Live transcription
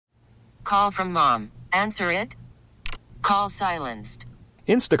Call from mom. Answer it. Call silenced.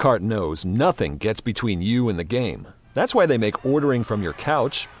 Instacart knows nothing gets between you and the game. That's why they make ordering from your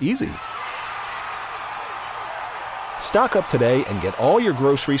couch easy. Stock up today and get all your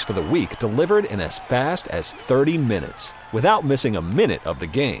groceries for the week delivered in as fast as 30 minutes without missing a minute of the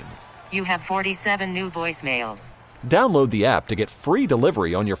game. You have 47 new voicemails. Download the app to get free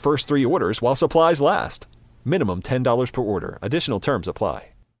delivery on your first 3 orders while supplies last. Minimum $10 per order. Additional terms apply.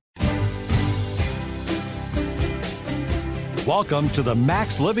 Welcome to the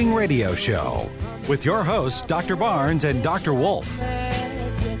Max Living Radio Show with your hosts, Dr. Barnes and Dr. Wolf.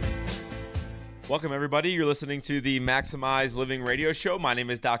 Welcome, everybody. You're listening to the Maximize Living Radio Show. My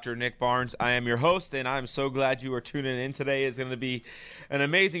name is Dr. Nick Barnes. I am your host, and I'm so glad you are tuning in. Today is going to be an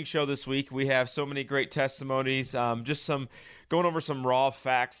amazing show this week. We have so many great testimonies, going over some raw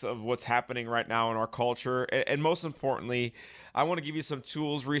facts of what's happening right now in our culture. And most importantly, I want to give you some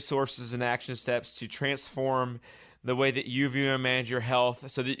tools, resources, and action steps to transform the way that you view and manage your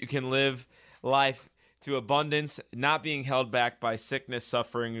health so that you can live life to abundance, not being held back by sickness,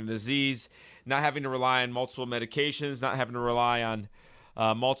 suffering, and disease, not having to rely on multiple medications, not having to rely on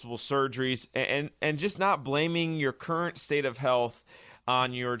multiple surgeries, and just not blaming your current state of health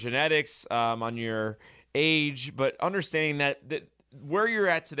on your genetics, on your age, but understanding that where you're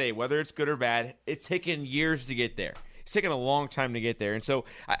at today, whether it's good or bad, it's taken years to get there. It's taken a long time to get there. And so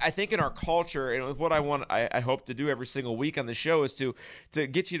I think in our culture, and what I hope to do every single week on the show is to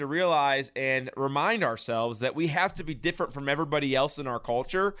get you to realize and remind ourselves that we have to be different from everybody else in our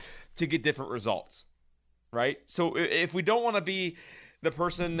culture to get different results, right? So if we don't want to be the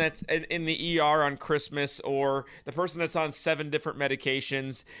person that's in the ER on Christmas or the person that's on 7 different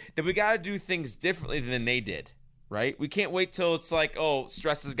medications, then we got to do things differently than they did, right? We can't wait till it's like, oh,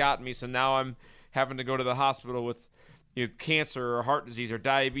 stress has gotten me, so now I'm having to go to the hospital with cancer or heart disease or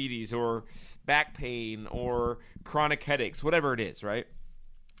diabetes or back pain or chronic headaches, whatever it is, right?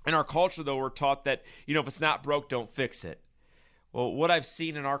 In our culture, though, we're taught that, if it's not broke, don't fix it. Well, what I've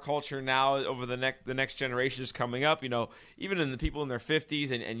seen in our culture now over the next generation is coming up, even in the people in their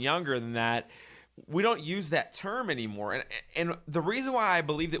 50s and younger than that, we don't use that term anymore. And the reason why I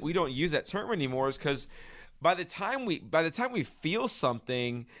believe that we don't use that term anymore is because by the time we feel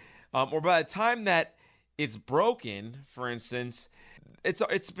something, or by the time that it's broken, for instance,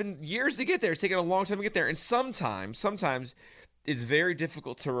 it's been years to get there. It's taken a long time to get there. And sometimes it's very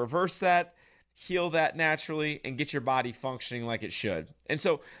difficult to reverse that, heal that naturally, and get your body functioning like it should. And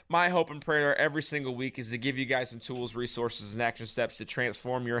so my hope and prayer every single week is to give you guys some tools, resources, and action steps to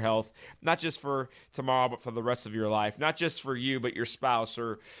transform your health, not just for tomorrow, but for the rest of your life. Not just for you, but your spouse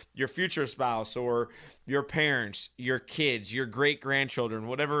or your future spouse or your parents, your kids, your great-grandchildren,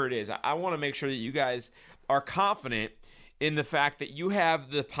 whatever it is. I want to make sure that you guys are confident in the fact that you have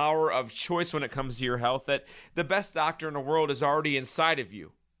the power of choice when it comes to your health, that the best doctor in the world is already inside of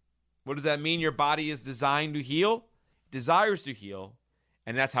you. What does that mean? Your body is designed to heal, desires to heal,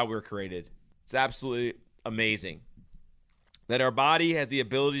 and that's how we're created. It's absolutely amazing that our body has the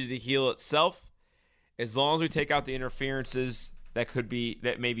ability to heal itself as long as we take out the interferences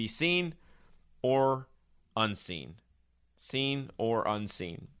that may be seen or unseen. Seen or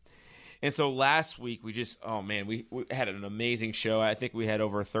unseen. And so last week we had an amazing show. I think we had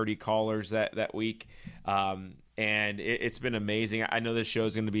over 30 callers that week, and it's been amazing. I know this show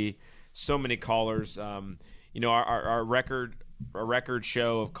is going to be so many callers. Our record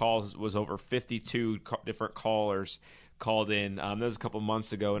show of calls was over 52 different callers called in. That was a couple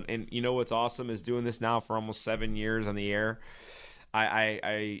months ago, and you know what's awesome is doing this now for almost 7 years on the air.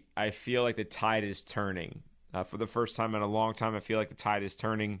 I feel like the tide is turning. For the first time in a long time, I feel like the tide is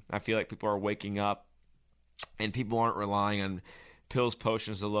turning. I feel like people are waking up, and people aren't relying on pills,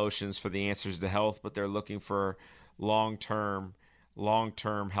 potions, or lotions for the answers to health, but they're looking for long-term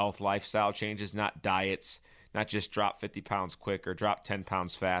health lifestyle changes, not diets, not just drop 50 pounds quick or drop 10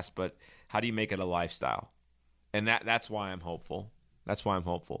 pounds fast, but how do you make it a lifestyle? And that's why I'm hopeful. That's why I'm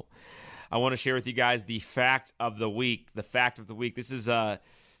hopeful. I want to share with you guys the fact of the week. The fact of the week. This is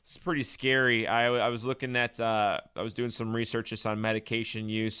it's pretty scary. I was looking at, I was doing some research just on medication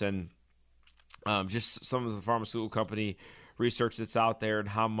use and just some of the pharmaceutical company research that's out there and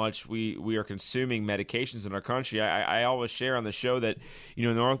how much we are consuming medications in our country. I always share on the show that,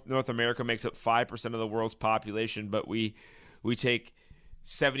 North America makes up 5% of the world's population, but we take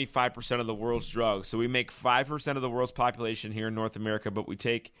 75% of the world's drugs. So we make 5% of the world's population here in North America, but we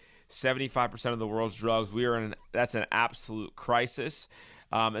take 75% of the world's drugs. That's an absolute crisis.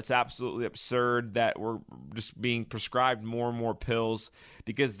 It's absolutely absurd that we're just being prescribed more and more pills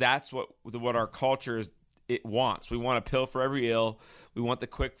because that's what our culture it wants. We want a pill for every ill. We want the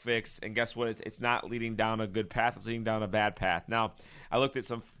quick fix, and guess what? It's not leading down a good path. It's leading down a bad path. Now, I looked at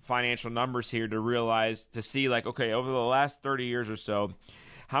some financial numbers here to see like, okay, over the last 30 years or so,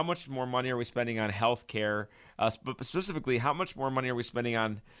 how much more money are we spending on healthcare? Specifically, how much more money are we spending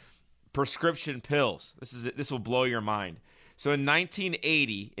on prescription pills? This will blow your mind. So in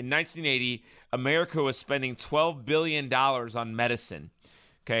 1980, America was spending $12 billion on medicine.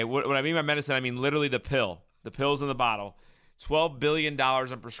 Okay, what I mean by medicine, I mean literally the pills in the bottle. $12 billion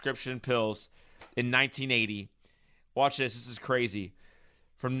on prescription pills in 1980. Watch this. This is crazy.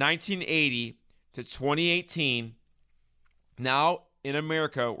 From 1980 to 2018, now in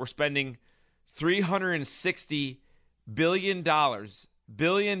America, we're spending $360 billion on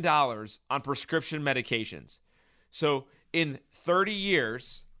prescription medications. So in 30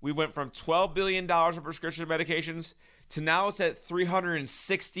 years, we went from $12 billion on prescription medications to now it's at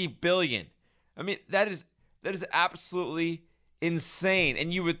 $360 billion. I mean, that is absolutely insane.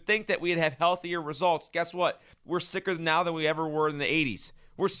 And you would think that we'd have healthier results. Guess what? We're sicker now than we ever were in the 80s.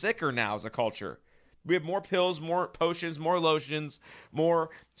 We're sicker now as a culture. We have more pills, more potions, more lotions, more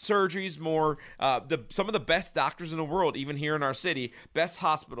surgeries, more some of the best doctors in the world, even here in our city, best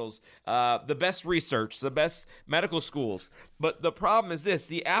hospitals, the best research, the best medical schools. But the problem is this: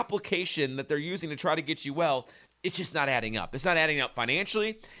 the application that they're using to try to get you well, it's just not adding up. It's not adding up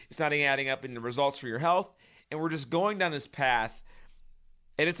financially. It's not adding up in the results for your health. And we're just going down this path,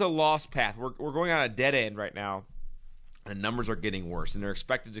 and it's a lost path. We're going on a dead end right now, and the numbers are getting worse, and they're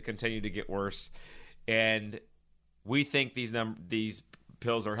expected to continue to get worse. And we think these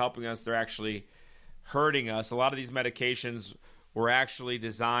pills are helping us. They're actually hurting us. A lot of these medications were actually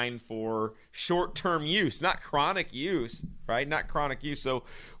designed for short-term use, not chronic use, right? Not chronic use. So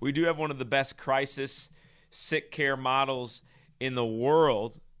we do have one of the best crisis sick care models in the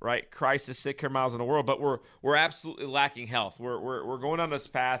world, right? Crisis sick care models in the world, but we're absolutely lacking health. We're going on this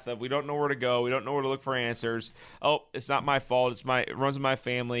path of we don't know where to go. We don't know where to look for answers. Oh, it's not my fault. It runs in my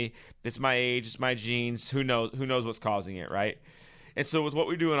family. It's my age. It's my genes. Who knows what's causing it, right? And so with what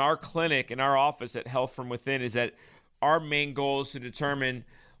we do in our clinic, in our office at Health From Within, is that our main goal is to determine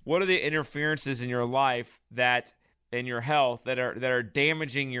what are the interferences in your life in your health that are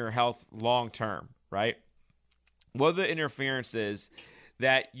damaging your health long term, right? What are the interferences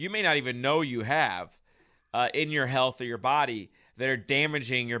that you may not even know you have in your health or your body that are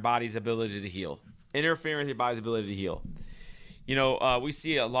damaging your body's ability to heal, interfering with your body's ability to heal? You know, we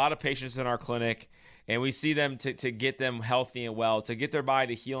see a lot of patients in our clinic, and we see them to get them healthy and well, to get their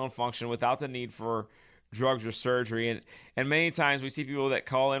body to heal and function without the need for drugs or surgery. And many times we see people that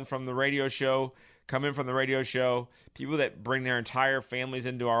come in from the radio show, people that bring their entire families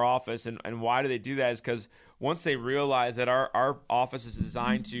into our office. And why do they do that? Is because once they realize that our office is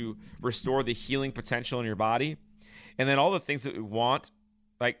designed to restore the healing potential in your body, and then all the things that we want,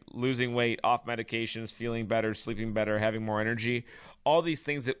 like losing weight, off medications, feeling better, sleeping better, having more energy, all these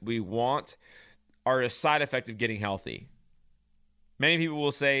things that we want are a side effect of getting healthy. Many people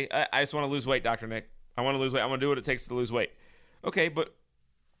will say, I just want to lose weight, Dr. Nick. I want to lose weight. I want to do what it takes to lose weight. Okay, but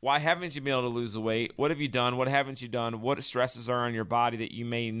why haven't you been able to lose the weight? What have you done? What haven't you done? What stresses are on your body that you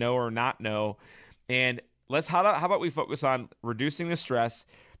may know or not know? And how about we focus on reducing the stress,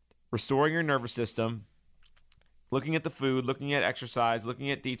 restoring your nervous system, looking at the food, looking at exercise,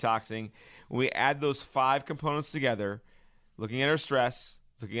 looking at detoxing. When we add those 5 components together, looking at our stress,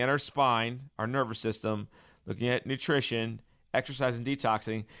 looking at our spine, our nervous system, looking at nutrition, exercise, and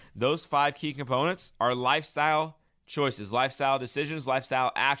detoxing, those 5 key components are lifestyle choices, lifestyle decisions,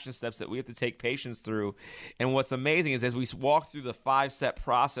 lifestyle action steps that we have to take patients through. And what's amazing is as we walk through the 5-step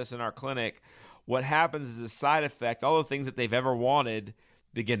process in our clinic, what happens is a side effect. All the things that they've ever wanted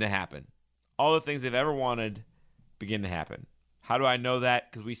begin to happen. All the things they've ever wanted begin to happen. How do I know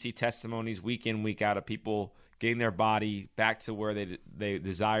that? Because we see testimonies week in, week out of people getting their body back to where they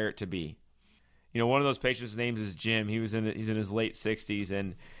desire it to be. You know, one of those patients' names is Jim. He's in his late 60s,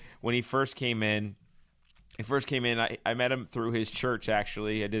 and when he first came in, I met him through his church,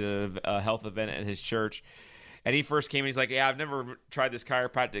 actually. I did a health event at his church. And he first came and he's like, yeah, I've never tried this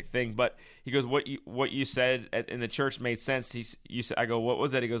chiropractic thing. But he goes, what you said in the church made sense. I go, what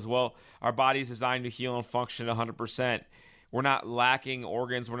was that? He goes, well, our body's designed to heal and function 100%. We're not lacking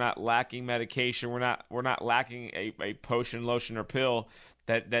organs. We're not lacking medication. We're not lacking a potion, lotion, or pill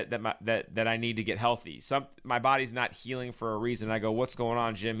that I need to get healthy. My body's not healing for a reason. I go, what's going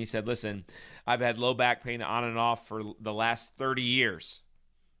on, Jim? He said, listen, I've had low back pain on and off for the last 30 years.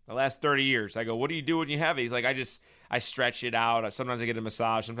 I go, what do you do when you have it? He's like, I stretch it out. Sometimes I get a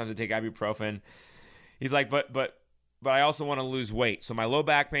massage. Sometimes I take ibuprofen. He's like, but but I also want to lose weight. So my low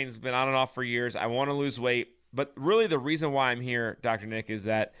back pain has been on and off for years. I want to lose weight. But really the reason why I'm here, Dr. Nick, is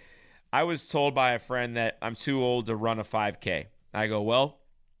that I was told by a friend that I'm too old to run a 5K. I go, well,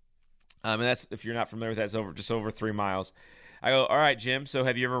 and that's, if you're not familiar with that, it's just over 3 miles. I go, all right, Jim, so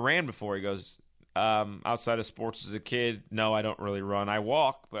have you ever ran before? He goes, outside of sports as a kid, no, I don't really run. I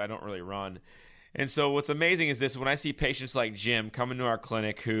walk, but I don't really run. And so what's amazing is this: when I see patients like Jim come into our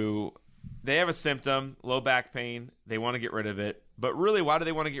clinic who they have a symptom, low back pain, they want to get rid of it. But really, why do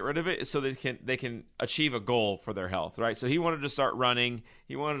they want to get rid of it? Is so they can achieve a goal for their health, right? So he wanted to start running.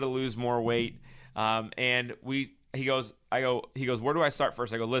 He wanted to lose more weight. He goes, where do I start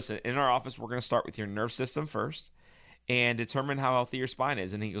first? I go, listen, in our office, we're going to start with your nerve system first and determine how healthy your spine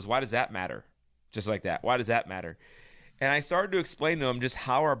is. And he goes, why does that matter? Just like that. Why does that matter? And I started to explain to him just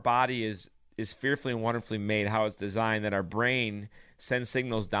how our body is fearfully and wonderfully made, how it's designed, that our brain sends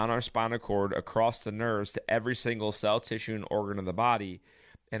signals down our spinal cord across the nerves to every single cell, tissue, and organ of the body.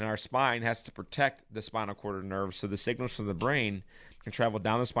 And our spine has to protect the spinal cord and nerves, so the signals from the brain can travel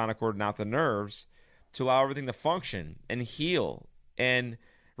down the spinal cord and out the nerves to allow everything to function and heal and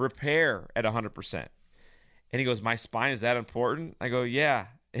repair at 100%. And he goes, my spine is that important? I go, yeah,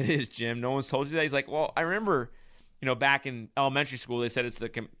 it is, Jim. No one's told you that? He's like, well, I remember, back in elementary school, they said it's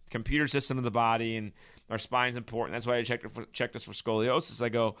the computer system of the body and our spine's important. That's why I checked us for scoliosis. I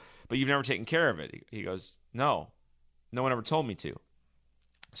go, but you've never taken care of it. He goes, no one ever told me to.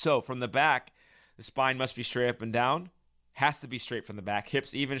 So from the back, the spine must be straight up and down, has to be straight from the back,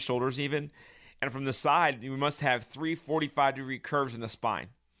 hips even, shoulders even. And from the side, we must have 3 45-degree curves in the spine.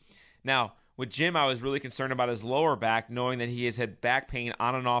 Now, with Jim, I was really concerned about his lower back, knowing that he has had back pain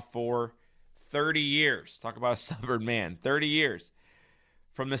on and off for 30 years. Talk about a stubborn man, 30 years.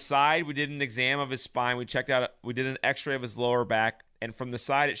 From the side, we did an exam of his spine. We did an x-ray of his lower back. And from the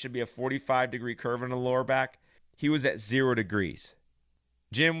side, it should be a 45-degree curve in the lower back. He was at 0 degrees.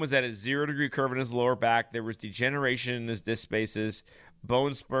 Jim was at a 0-degree curve in his lower back. There was degeneration in his disc spaces,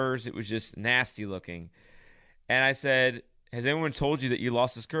 bone spurs. It was just nasty looking. And I said, has anyone told you that you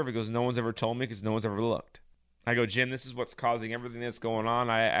lost this curve? He goes, no one's ever told me because no one's ever looked. I go, Jim, this is what's causing everything that's going on.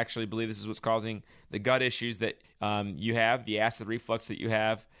 I actually believe this is what's causing the gut issues that you have, the acid reflux that you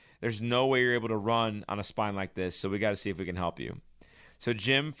have. There's no way you're able to run on a spine like this, so we got to see if we can help you. So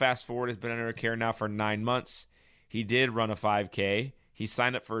Jim, fast forward, has been under care now for 9 months. He did run a 5K. He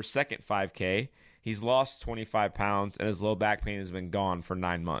signed up for a second 5K. He's lost 25 pounds, and his low back pain has been gone for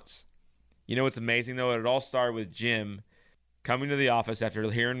 9 months. You know what's amazing, though? It all started with Jim coming to the office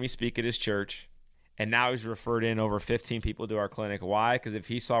after hearing me speak at his church, and now he's referred in over 15 people to our clinic. Why? Because if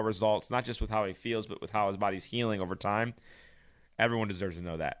he saw results, not just with how he feels, but with how his body's healing over time, everyone deserves to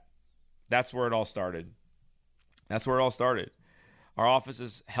know that. That's where it all started. Our office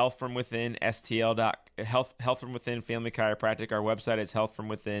is Health From Within, Health From Within Family Chiropractic. Our website is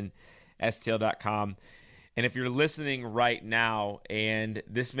healthfromwithinstl.com. And if you're listening right now and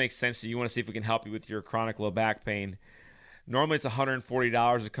this makes sense to you, you want to see if we can help you with your chronic low back pain, normally it's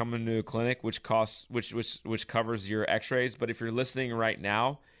 $140 to come into a clinic, which covers your x-rays. But if you're listening right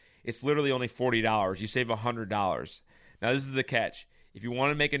now, it's literally only $40. You save $100. Now, this is the catch. If you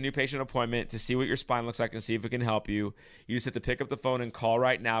want to make a new patient appointment to see what your spine looks like and see if it can help you, you just have to pick up the phone and call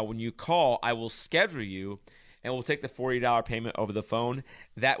right now. When you call, I will schedule you, and we'll take the $40 payment over the phone.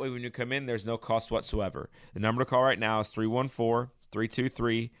 That way, when you come in, there's no cost whatsoever. The number to call right now is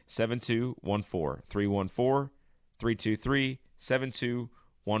 314-323-7214. 314-323-7214.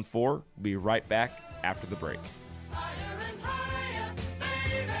 We'll be right back after the break. Higher,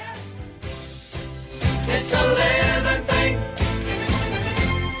 baby. It's a living thing.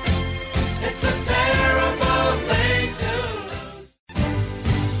 It's a terrible thing to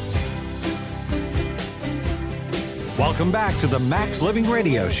lose. Welcome back to the Max Living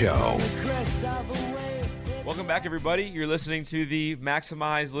Radio Show. Welcome back, everybody. You're listening to the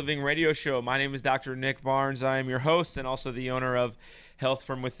Maximize Living Radio Show. My name is Dr. Nick Barnes. I am your host and also the owner of Health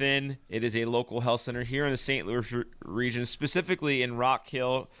From Within. It is a local health center here in the St. Louis region, specifically in Rock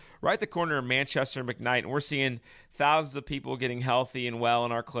Hill, right at the corner of Manchester and McKnight. And we're seeing thousands of people getting healthy and well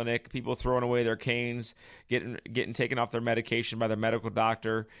in our clinic, people throwing away their canes, getting taken off their medication by their medical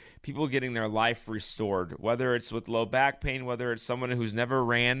doctor, people getting their life restored, whether it's with low back pain, whether it's someone who's never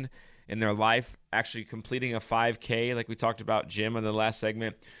ran in their life, actually completing a 5K like we talked about Jim in the last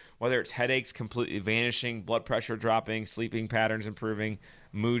segment, whether it's headaches completely vanishing, blood pressure dropping, sleeping patterns improving,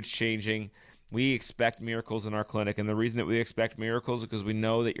 moods changing. We expect miracles in our clinic, and the reason that we expect miracles is because we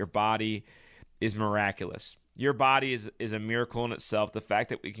know that your body is miraculous. Your body is a miracle in itself. The fact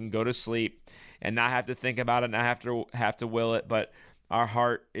that we can go to sleep and not have to think about it, not have to will it, but Our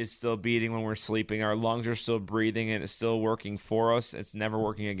heart is still beating when we're sleeping. Our lungs are still breathing, and it's still working for us. It's never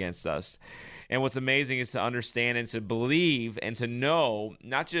working against us. And what's amazing is to understand and to believe and to know,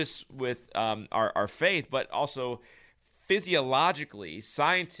 not just with our faith, but also physiologically,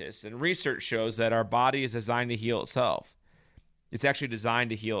 scientists and research shows that our body is designed to heal itself. It's actually designed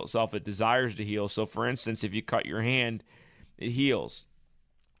to heal itself. It desires to heal. So, for instance, if you cut your hand, it heals.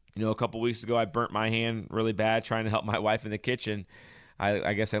 You know, a couple weeks ago, I burnt my hand really bad trying to help my wife in the kitchen.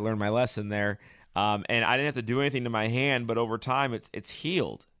 I guess I learned my lesson there. And I didn't have to do anything to my hand, but over time, it's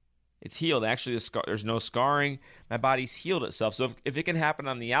healed. It's healed. Actually, there's no scarring. My body's healed itself. So if it can happen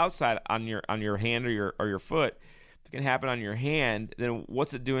on the outside, on your hand or your foot, if it can happen on your hand, then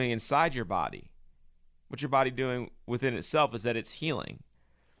what's it doing inside your body? What your body doing within itself is that it's healing.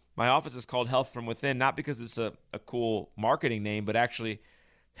 My office is called Health from Within, not because it's a cool marketing name, but actually,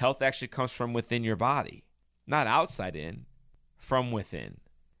 health actually comes from within your body, not outside in. From within.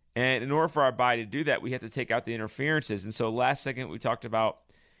 And in order for our body to do that, we have to take out the interferences. And so last second, we talked about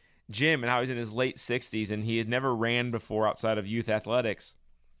Jim and how he's in his late 60s, and he had never ran before outside of youth athletics.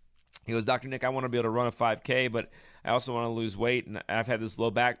 He goes, Dr. Nick, I want to be able to run a 5K, but I also want to lose weight, and I've had this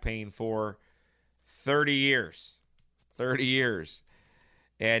low back pain for 30 years. 30 years.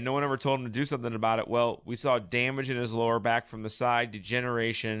 And no one ever told him to do something about it. Well, we saw damage in his lower back from the side,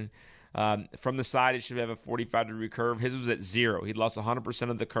 degeneration. From the side, it should have a 45-degree curve. His was at 0. He'd lost 100%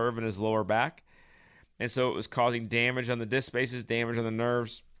 of the curve in his lower back. And so it was causing damage on the disc spaces, damage on the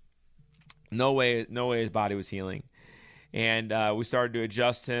nerves. No way his body was healing. And we started to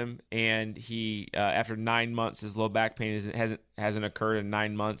adjust him, and he, after 9 months, his low back pain hasn't occurred in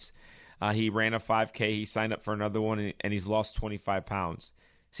 9 months. He ran a 5K. He signed up for another one, and he's lost 25 pounds.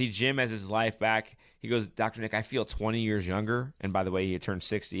 See, Jim has his life back. He goes, Dr. Nick, I feel 20 years younger. And by the way, he had turned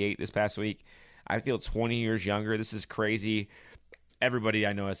 68 this past week. I feel 20 years younger. This is crazy. Everybody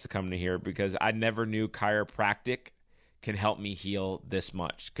I know has to come to here because I never knew chiropractic can help me heal this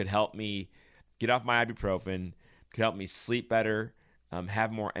much, could help me get off my ibuprofen, could help me sleep better,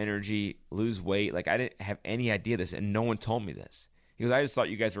 have more energy, lose weight. Like, I didn't have any idea this, and no one told me this. He goes, I just thought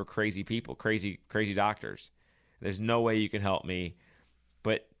you guys were crazy people, crazy doctors. There's no way you can help me.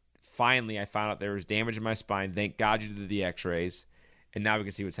 But finally, I found out there was damage in my spine. Thank God you did the x-rays, and now we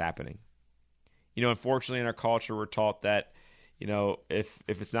can see what's happening. You know, unfortunately, in our culture, we're taught that, you know, if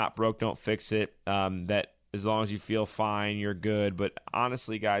it's not broke, don't fix it, that as long as you feel fine, you're good. But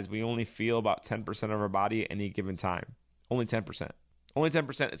honestly, guys, we only feel about 10% of our body at any given time. Only 10%. Only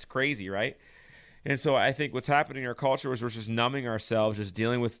 10%. It's crazy, right? And so I think what's happening in our culture is we're just numbing ourselves, just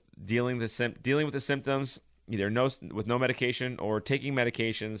dealing with the symptoms, either with no medication or taking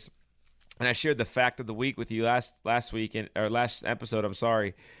medications. And I shared the fact of the week with you last episode. I'm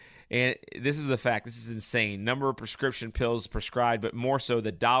sorry. And this is the fact. This is insane. Number of prescription pills prescribed, but more so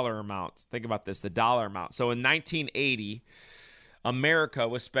the dollar amount. Think about this, the dollar amount. So in 1980, America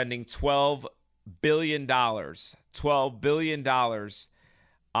was spending $12 billion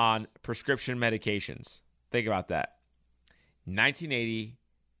on prescription medications. Think about that. 1980,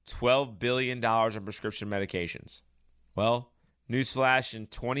 $12 billion on prescription medications. Well, newsflash, in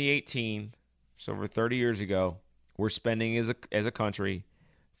 2018, so over 30 years ago, we're spending as a country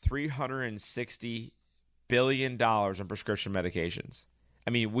 $360 billion on prescription medications.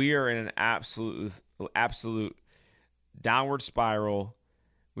 I mean, we are in an absolute downward spiral.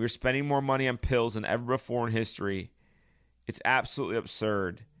 We're spending more money on pills than ever before in history. It's absolutely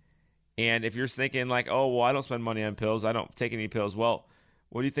absurd. And if you're thinking like, oh, well, I don't spend money on pills, I don't take any pills. Well,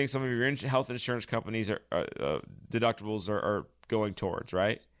 what do you think some of your health insurance companies deductibles are going towards,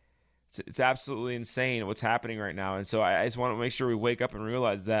 right? It's absolutely insane what's happening right now. And so I just want to make sure we wake up and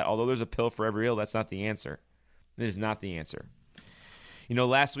realize that although there's a pill for every ill, that's not the answer. It is not the answer. You know,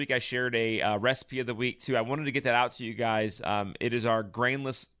 last week I shared a recipe of the week too. I wanted to get that out to you guys. It is our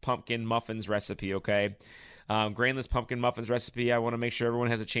grainless pumpkin muffins recipe, okay? Grainless pumpkin muffins recipe. I want to make sure everyone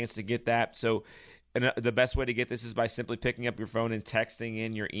has a chance to get that. So the best way to get this is by simply picking up your phone and texting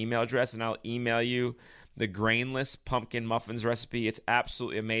in your email address, and I'll email you the grainless pumpkin muffins recipe. It's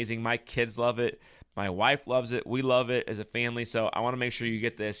absolutely amazing. My kids love it. My wife loves it. We love it as a family. So I want to make sure you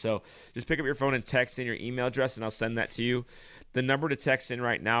get this. So just pick up your phone and text in your email address, and I'll send that to you. The number to text in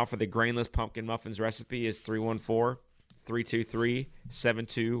right now for the grainless pumpkin muffins recipe is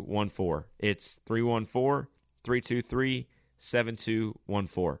 314-323-7214. It's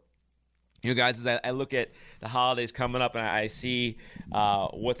 314-323-7214. You know, guys, as I look at the holidays coming up and I see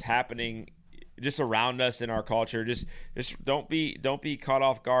what's happening just around us in our culture, just don't be caught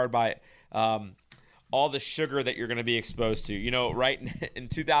off guard by all the sugar that you're going to be exposed to. You know, right in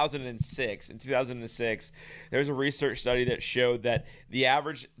 2006, there's a research study that showed that the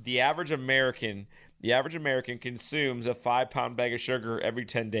average American consumes a 5-pound bag of sugar every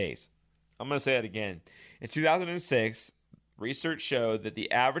 10 days. I'm going to say that again. In 2006, research showed that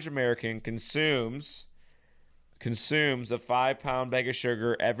the average American consumes a 5-pound bag of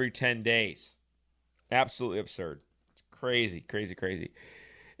sugar every 10 days. Absolutely absurd. It's crazy.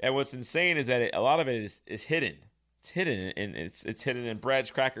 And what's insane is that a lot of it is hidden. It's hidden, and it's hidden in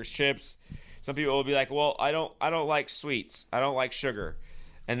breads, crackers, chips. Some people will be like, "Well, I don't like sweets. I don't like sugar,"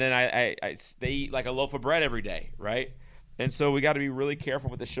 and then they eat like a loaf of bread every day, right? And so we got to be really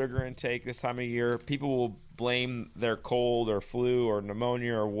careful with the sugar intake this time of year. People will blame their cold or flu or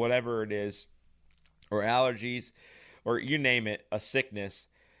pneumonia or whatever it is, or allergies, or you name it, a sickness,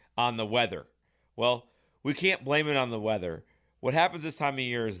 on the weather. Well, we can't blame it on the weather. What happens this time of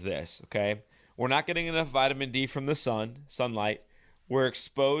year is this, okay? We're not getting enough vitamin D from the sunlight. We're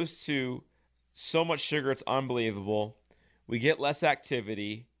exposed to so much sugar, it's unbelievable. We get less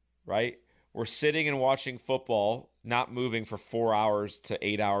activity, right? We're sitting and watching football, not moving for 4 hours to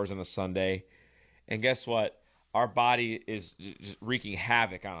 8 hours on a Sunday. And guess what? Our body is just wreaking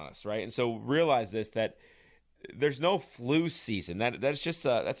havoc on us, right? And so realize this, that there's no flu season. That's just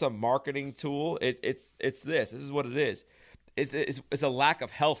that's a marketing tool. It's this. This is what it is. It's a lack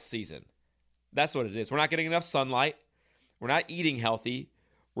of health season. That's what it is. We're not getting enough sunlight. We're not eating healthy.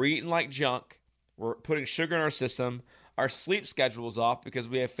 We're eating like junk. We're putting sugar in our system. Our sleep schedule's off because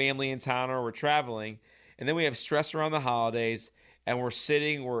we have family in town or we're traveling. And then we have stress around the holidays. And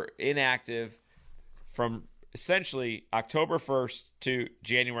we're inactive from essentially October 1st to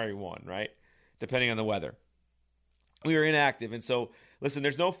January 1, right? Depending on the weather. We are inactive. And so, listen,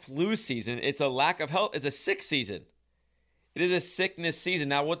 there's no flu season. It's a lack of health. It's a sick season. It is a sickness season.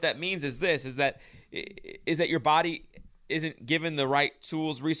 Now, what that means is this, is that your body isn't given the right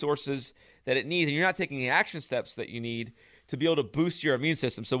tools, resources that it needs, and you're not taking the action steps that you need to be able to boost your immune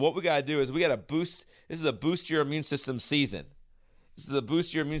system. So what we got to do is we got to boost. This is a boost your immune system season. This is a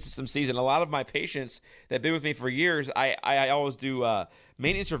boost your immune system season. A lot of my patients that have been with me for years, I always do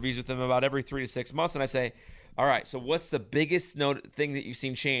maintenance reviews with them about every 3 to 6 months, and I say, all right, so what's the biggest thing that you've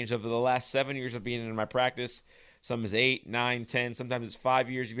seen change over the last 7 years of being in my practice? Some is 8, 9, 10. Sometimes it's 5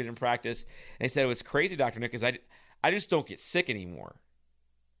 years you've been in practice. And they said, what's crazy, Dr. Nick, is I just don't get sick anymore.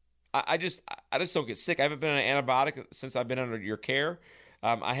 I just don't get sick. I haven't been on an antibiotic since I've been under your care.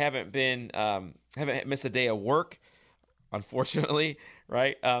 I haven't missed a day of work, unfortunately,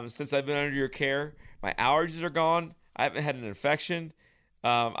 right? Since I've been under your care. My allergies are gone. I haven't had an infection.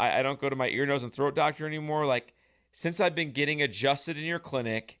 I don't go to my ear, nose, and throat doctor anymore. Like, since I've been getting adjusted in your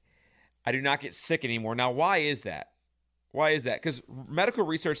clinic, I do not get sick anymore. Now, why is that? Why is that? Because medical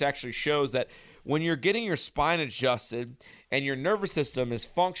research actually shows that when you're getting your spine adjusted and your nervous system is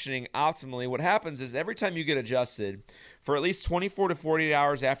functioning optimally, what happens is every time you get adjusted, for at least 24 to 48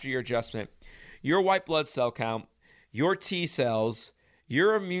 hours after your adjustment, your white blood cell count, your T cells,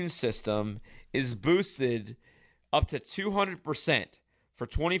 your immune system is boosted up to 200% for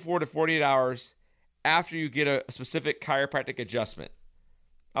 24 to 48 hours after you get a specific chiropractic adjustment.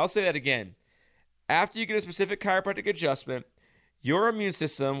 I'll say that again. After you get a specific chiropractic adjustment, your immune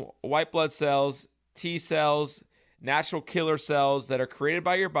system, white blood cells, T cells, natural killer cells that are created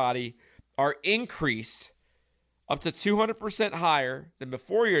by your body are increased up to 200% higher than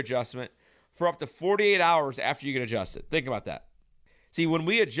before your adjustment for up to 48 hours after you get adjusted. Think about that. See, when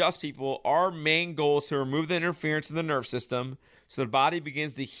we adjust people, our main goal is to remove the interference in the nerve system so the body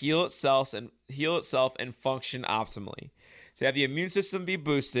begins to heal itself and function optimally. To have the immune system be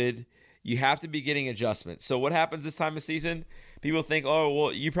boosted, you have to be getting adjustments. So what happens this time of season? People think, oh,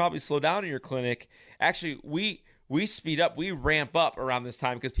 well, you probably slow down in your clinic. Actually, we speed up, we ramp up around this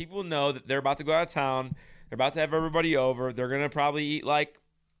time because people know that they're about to go out of town. They're about to have everybody over. They're going to probably eat like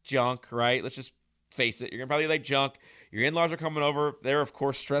junk, right? Let's just face it. You're going to probably eat like junk. Your in-laws are coming over. They're, of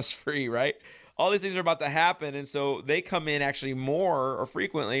course, stress-free, right? All these things are about to happen, and so they come in actually more or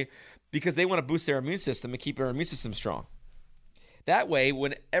frequently because they want to boost their immune system and keep their immune system strong. That way,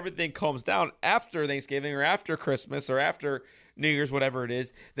 when everything calms down after Thanksgiving or after Christmas or after New Year's, whatever it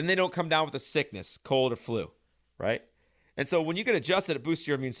is, then they don't come down with a sickness, cold or flu, right? And so when you get adjusted, it boosts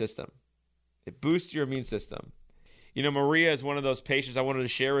your immune system. It boosts your immune system. You know, Maria is one of those patients I wanted to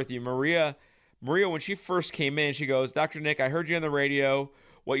share with you. Maria, when she first came in, she goes, Dr. Nick, I heard you on the radio.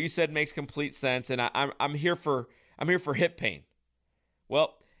 What you said makes complete sense, and I'm here for hip pain.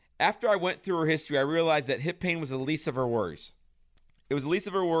 Well, after I went through her history, I realized that hip pain was the least of her worries. It was the least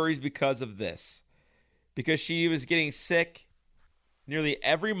of her worries because of this. Because she was getting sick nearly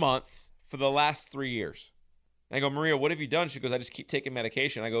every month for the last 3 years. And I go, Maria, what have you done? She goes, I just keep taking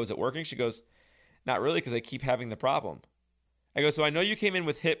medication. I go, is it working? She goes, not really, because I keep having the problem. I go, so I know you came in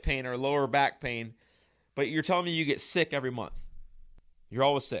with hip pain or lower back pain, but you're telling me you get sick every month. You're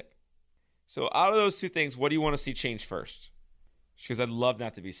always sick. So out of those two things, what do you want to see change first? She goes, I'd love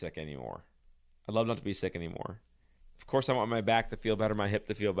not to be sick anymore. I'd love not to be sick anymore. Of course, I want my back to feel better, my hip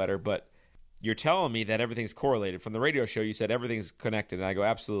to feel better, but you're telling me that everything's correlated. From the radio show, you said everything's connected. And I go,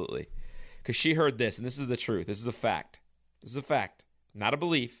 absolutely. Because she heard this, and this is the truth. This is a fact. This is a fact. Not a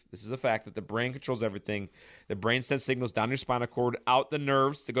belief. This is a fact that the brain controls everything. The brain sends signals down your spinal cord, out the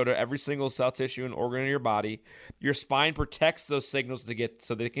nerves to go to every single cell, tissue, and organ in your body. Your spine protects those signals to get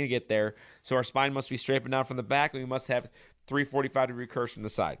so they can get there. So our spine must be straight down from the back, and we must have 345-degree curves from the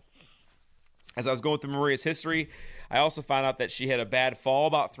side. As I was going through Maria's history, I also found out that she had a bad fall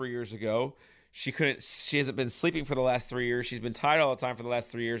about 3 years ago. She hasn't been sleeping for the last 3 years. She's been tired all the time for the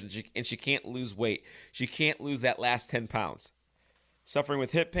last 3 years, and she can't lose weight. She can't lose that last 10 pounds. Suffering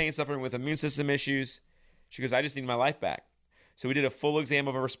with hip pain, suffering with immune system issues. She goes, I just need my life back. So we did a full exam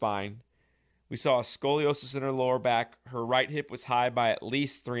of her spine. We saw a scoliosis in her lower back. Her right hip was high by at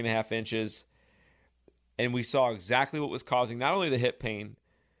least 3.5 inches. And we saw exactly what was causing not only the hip pain,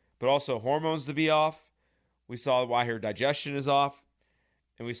 but also hormones to be off. We saw why her digestion is off.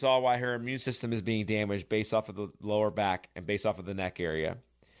 And we saw why her immune system is being damaged based off of the lower back and based off of the neck area.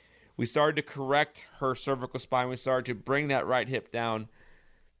 We started to correct her cervical spine. We started to bring that right hip down.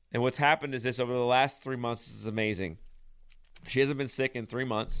 And what's happened is this: over the last 3 months, this is amazing. She hasn't been sick in 3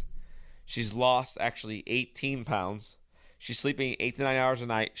 months. She's lost actually 18 pounds. She's sleeping 8 to 9 hours a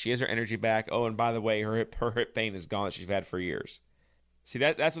night. She has her energy back. Oh, and by the way, her hip pain is gone that she's had for years. See,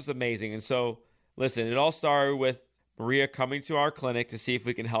 that's what's amazing. And so, listen, it all started with Maria coming to our clinic to see if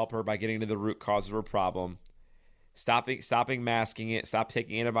we can help her by getting to the root cause of her problem. Stopping masking it, stop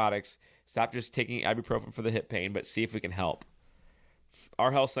taking antibiotics, stop just taking ibuprofen for the hip pain, but see if we can help.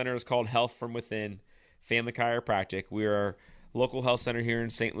 Our health center is called Health From Within Family Chiropractic. We are a local health center here in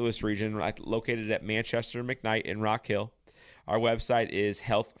St. Louis region, located at Manchester McKnight in Rock Hill. Our website is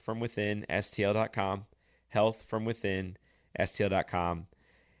healthfromwithinstl.com, healthfromwithinstl.com.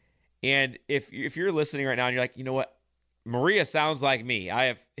 And if you're listening right now and you're like, you know what, Maria sounds like me. I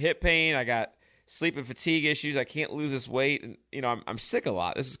have hip pain, I got sleep and fatigue issues, I can't lose this weight, and I'm sick a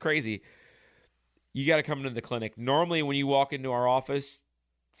lot. This is crazy. You got to come into the clinic. Normally, when you walk into our office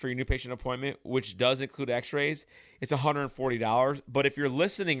for your new patient appointment, which does include x-rays, it's $140. But if you're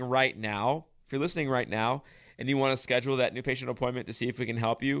listening right now, and you want to schedule that new patient appointment to see if we can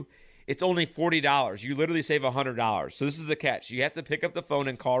help you, it's only $40. You literally save $100. So this is the catch. You have to pick up the phone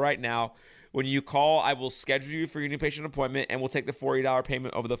and call right now. When you call, I will schedule you for your new patient appointment, and we'll take the $40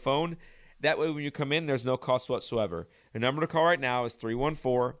 payment over the phone. That way, when you come in, there's no cost whatsoever. The number to call right now is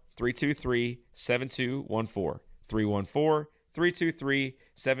 314-323-7214.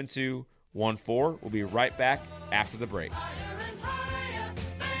 314-323-7214. We'll be right back after the break.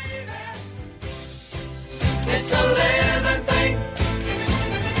 It's a living thing.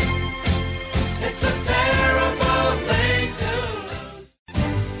 It's a terrible thing to lose.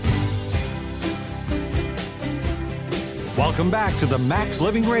 Welcome back to the Max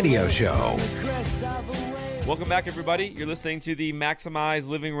Living Radio Show. Welcome back, everybody. You're listening to the Maximize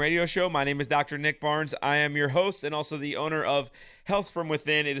Living Radio Show. My name is Dr. Nick Barnes. I am your host and also the owner of Health From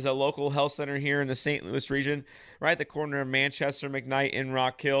Within. It is a local health center here in the St. Louis region, right at the corner of Manchester McKnight and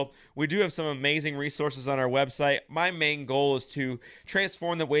Rock Hill. We do have some amazing resources on our website. My main goal is to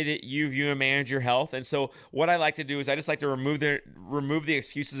transform the way that you view and manage your health. And so what I like to do is I just like to remove the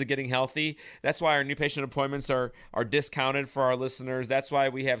excuses of getting healthy. That's why our new patient appointments are discounted for our listeners. That's why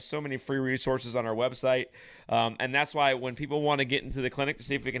we have so many free resources on our website. And that's why when people want to get into the clinic to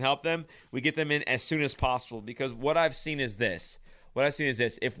see if we can help them, we get them in as soon as possible. Because what I've seen is this.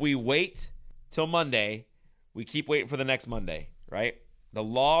 If we wait till Monday, we keep waiting for the next Monday, right? The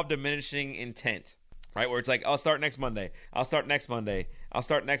law of diminishing intent, right? Where it's like, I'll start next Monday,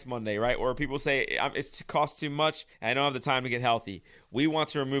 right? Or people say, it costs too much, and I don't have the time to get healthy. We want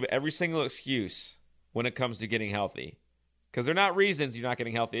to remove every single excuse when it comes to getting healthy. Because they're not reasons you're not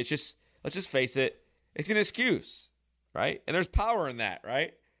getting healthy. It's just, let's just face it, it's an excuse, right? And there's power in that,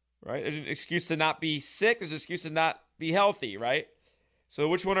 right? There's an excuse to not be sick. There's an excuse to not be healthy, right? So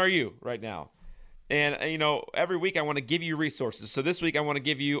which one are you right now? And, every week I want to give you resources. So this week I want to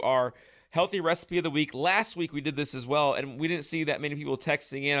give you our healthy recipe of the week. Last week we did this as well, and we didn't see that many people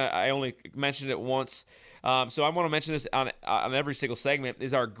texting in. I only mentioned it once. So I want to mention this on every single segment,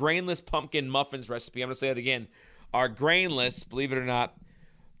 is our grainless pumpkin muffins recipe. I'm going to say it again. Our grainless, believe it or not,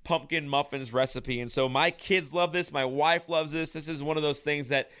 pumpkin muffins recipe. And so my kids love this. My wife loves this. This is one of those things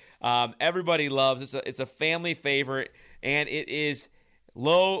that Everybody loves it. It's a family favorite, and it is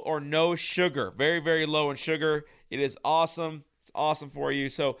low or no sugar. Very, very low in sugar. It is awesome. It's awesome for you.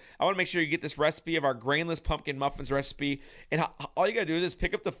 So I want to make sure you get this recipe of our grainless pumpkin muffins recipe. And all you got to do is just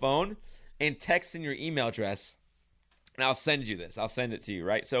pick up the phone and text in your email address, and I'll send you this. I'll send it to you,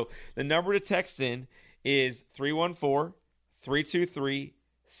 right? So the number to text in is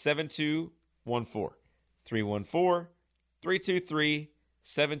 314-323-7214.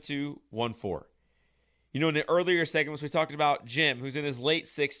 314-323-7214. You know, in the earlier segments, we talked about Jim, who's in his late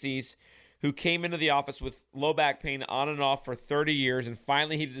 60s, who came into the office with low back pain on and off for 30 years, and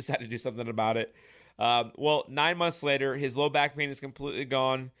finally he decided to do something about it. Well, 9 months later, his low back pain is completely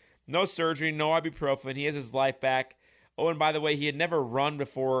gone. No surgery, no ibuprofen. He has his life back. Oh, and by the way, he had never run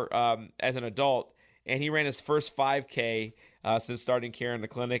before as an adult, and he ran his first 5K since starting care in the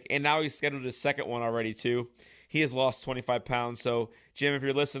clinic, and now he's scheduled his second one already, too. He has lost 25 pounds. So, Jim, if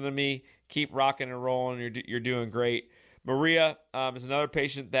you're listening to me, keep rocking and rolling. You're doing great. Maria is another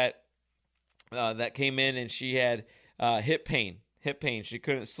patient that came in, and she had hip pain. She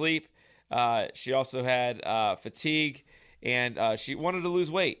couldn't sleep. She also had fatigue, and she wanted to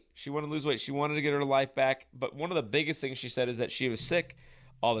lose weight. She wanted to get her life back. But one of the biggest things she said is that she was sick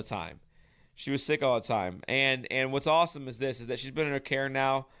all the time. And what's awesome is that she's been in her care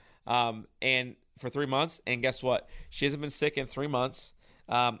now and for 3 months. And guess what? She hasn't been sick in 3 months.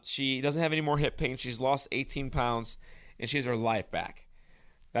 She doesn't have any more hip pain. She's lost 18 pounds, and she has her life back.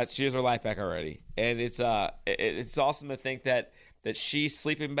 She has her life back already. And it's awesome to think that she's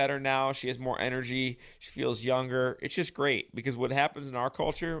sleeping better now. She has more energy. She feels younger. It's just great, because what happens in our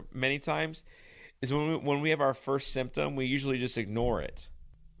culture many times is when we have our first symptom, we usually just ignore it.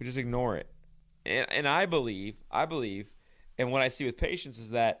 And I believe, and what I see with patients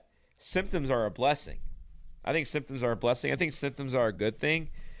is that symptoms are a blessing. I think symptoms are a blessing. I think symptoms are a good thing,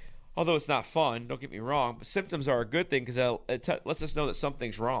 although it's not fun, don't get me wrong, but symptoms are a good thing because it lets us know that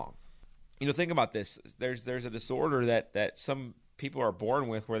something's wrong. You know, think about this. There's a disorder that some people are born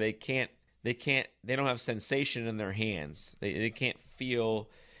with where they don't have sensation in their hands. They can't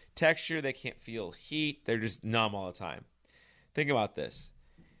feel texture, they can't feel heat, they're just numb all the time. Think about this.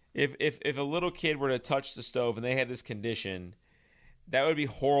 If a little kid were to touch the stove and they had this condition, that would be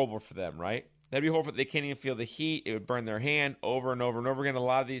horrible for them, right? That'd be horrible. They can't even feel the heat. It would burn their hand over and over and over again. A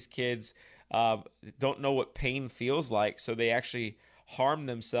lot of these kids don't know what pain feels like, so they actually harm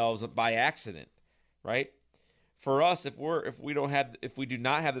themselves by accident, right? For us, if we do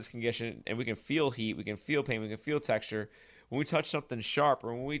not have this condition and we can feel heat, we can feel pain, we can feel texture, when we touch something sharp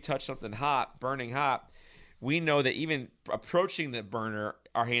or when we touch something hot, burning hot, we know that even approaching the burner,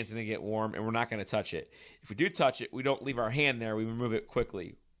 our hand's going to get warm and we're not going to touch it. If we do touch it, we don't leave our hand there. We remove it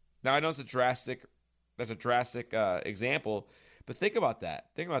quickly. Now, I know that's a drastic example, but think about that.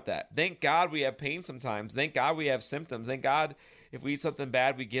 Thank God we have pain sometimes. Thank God we have symptoms. Thank God if we eat something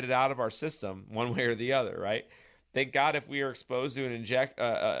bad, we get it out of our system one way or the other, right? Thank God if we are exposed to an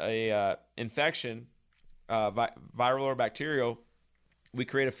infection, viral or bacterial, we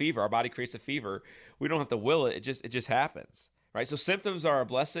create a fever. Our body creates a fever. We don't have to will it. It just happens, right? So symptoms are a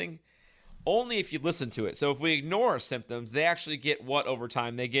blessing only if you listen to it. So if we ignore our symptoms, they actually get what over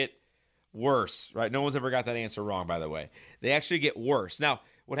time? They get worse, right? No one's ever got that answer wrong, by the way. They actually get worse. Now,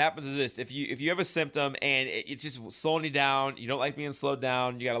 what happens is this. If you have a symptom and it's just slowing you down, you don't like being slowed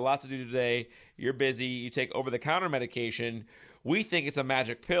down, you got a lot to do today, you're busy, you take over-the-counter medication, we think it's a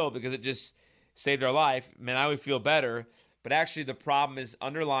magic pill because it just saved our life. Man, now we feel better. But actually, the problem is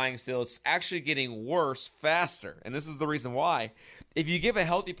underlying still. It's actually getting worse faster. And this is the reason why. If you give a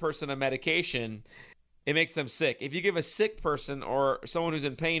healthy person a medication, it makes them sick. If you give a sick person or someone who's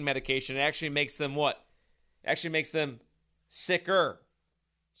in pain medication, it actually makes them what? It actually makes them sicker.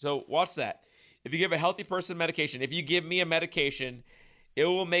 So watch that. If you give a healthy person medication, if you give me a medication, it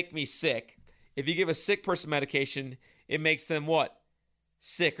will make me sick. If you give a sick person medication, it makes them what?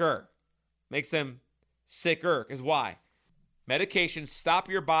 Sicker. Makes them sicker. Because why? Medications stop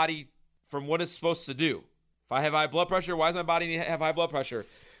your body from what it's supposed to do. If I have high blood pressure, why does my body need to have high blood pressure?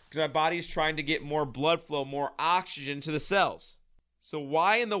 Because my body is trying to get more blood flow, more oxygen to the cells. So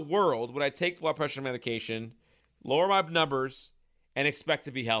why in the world would I take blood pressure medication, lower my numbers, and expect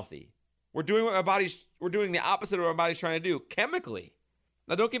to be healthy? We're doing the opposite of what my body's trying to do chemically.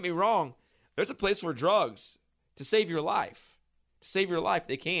 Now, don't get me wrong. There's a place for drugs to save your life. To save your life,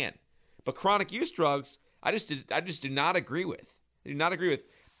 they can. But chronic use drugs, I just do not agree with. I do not agree with.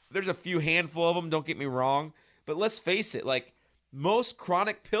 There's a few handful of them, don't get me wrong. But let's face it, like most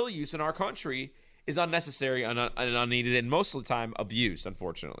chronic pill use in our country is unnecessary and unneeded and most of the time abused,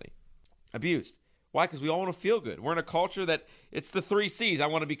 unfortunately. Abused. Why? Because we all want to feel good. We're in a culture that it's the 3 C's. I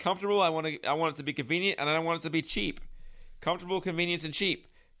want to be comfortable, I want it to be convenient, and I want it to be cheap. Comfortable, convenience, and cheap.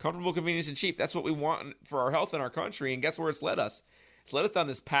 Comfortable, convenience, and cheap. That's what we want for our health in our country, and guess where it's led us? It's led us down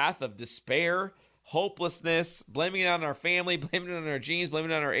this path of despair, hopelessness, blaming it on our family, blaming it on our genes,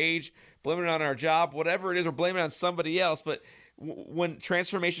 blaming it on our age, blaming it on our job, whatever it is, we're blaming it on somebody else. But when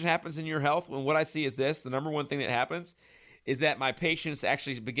transformation happens in your health, when what I see is this, the number one thing that happens is that my patients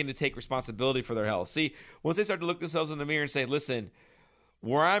actually begin to take responsibility for their health. See, once they start to look themselves in the mirror and say, listen,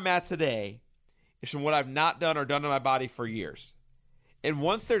 where I'm at today is from what I've not done or done to my body for years. And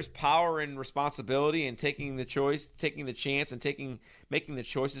once there's power and responsibility and taking the choice, taking the chance, and making the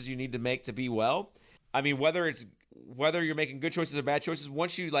choices you need to make to be well, I mean, whether you're making good choices or bad choices,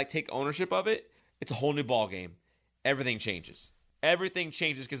 once you take ownership of it, it's a whole new ball game. Everything changes. Everything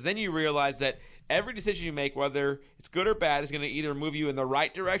changes because then you realize that every decision you make, whether it's good or bad, is going to either move you in the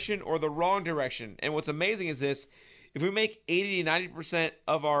right direction or the wrong direction. And what's amazing is this: if we make 80 to 90%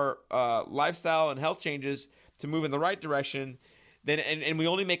 of our lifestyle and health changes to move in the right direction, then and we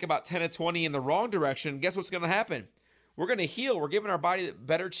only make about 10 to 20 in the wrong direction, guess what's going to happen? We're going to heal. We're giving our body a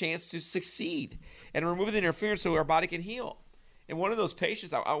better chance to succeed and removing the interference so our body can heal. And one of those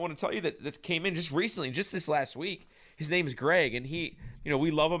patients, I want to tell you that came in just recently, just this last week. His name is Greg, and he, we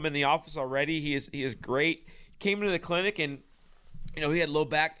love him in the office already. He is great. He came into the clinic, and he had low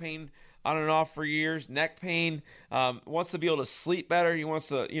back pain on and off for years, neck pain. Wants to be able to sleep better. He wants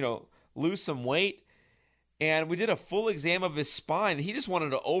to lose some weight. And we did a full exam of his spine. And he just wanted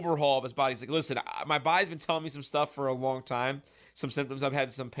to overhaul of his body. He's like, listen, my body's been telling me some stuff for a long time, some symptoms. I've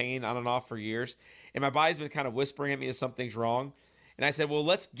had some pain on and off for years. And my body's been kind of whispering at me that something's wrong. And I said, well,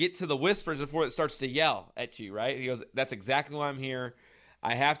 let's get to the whispers before it starts to yell at you, right? He goes, that's exactly why I'm here.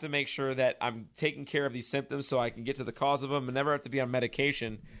 I have to make sure that I'm taking care of these symptoms so I can get to the cause of them and never have to be on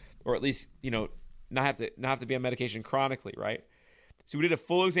medication, or at least, not have to be on medication chronically, right? So we did a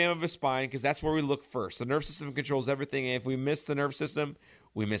full exam of his spine because that's where we look first. The nervous system controls everything, and if we miss the nervous system,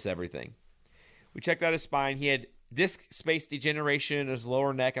 we miss everything. We checked out his spine. He had disc space degeneration in his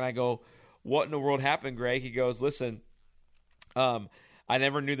lower neck, and I go, what in the world happened, Greg? He goes, listen, I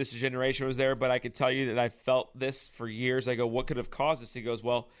never knew this degeneration was there, but I could tell you that I felt this for years. I go, what could have caused this? He goes,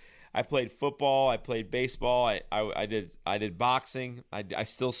 well, I played football, I played baseball, I did boxing, I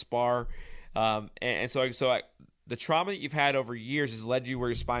still spar, and so the trauma that you've had over years has led you where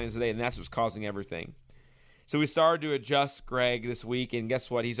your spine is today, and that's what's causing everything. So we started to adjust Greg this week, and guess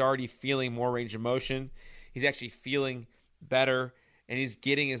what? He's already feeling more range of motion. He's actually feeling better, and he's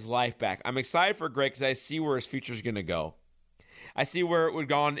getting his life back. I'm excited for Greg because I see where his future is going to go. I see where it would have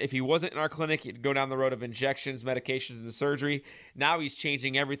gone if he wasn't in our clinic. He'd go down the road of injections, medications, and the surgery. Now he's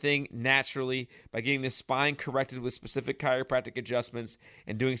changing everything naturally by getting the spine corrected with specific chiropractic adjustments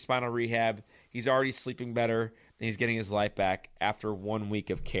and doing spinal rehab. He's already sleeping better, and he's getting his life back after 1 week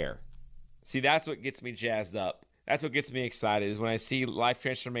of care. See, that's what gets me jazzed up. That's what gets me excited, is when I see life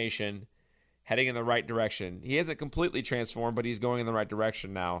transformation heading in the right direction. He hasn't completely transformed, but he's going in the right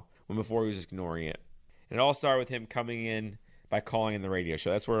direction now, when before he was just ignoring it. And it all started with him coming in by calling in the radio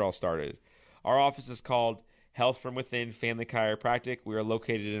show. That's where it all started. Our office is called Health From Within Family Chiropractic. We are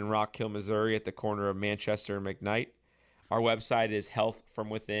located in Rock Hill, Missouri at the corner of Manchester and McKnight. Our website is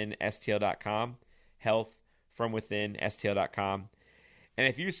healthfromwithinstl.com, healthfromwithinstl.com. And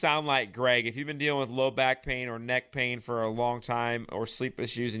if you sound like Greg, if you've been dealing with low back pain or neck pain for a long time or sleep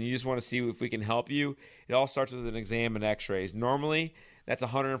issues and you just want to see if we can help you, it all starts with an exam and x-rays. Normally, that's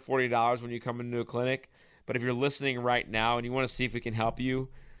 $140 when you come into a clinic. But if you're listening right now and you want to see if we can help you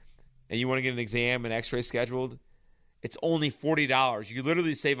and you want to get an exam and x-ray scheduled, it's only $40. You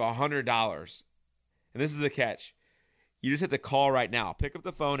literally save $100. And this is the catch. You just have to call right now. Pick up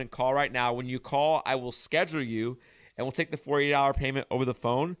the phone and call right now. When you call, I will schedule you and we'll take the $40 payment over the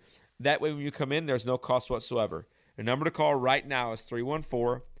phone. That way when you come in, there's no cost whatsoever. The number to call right now is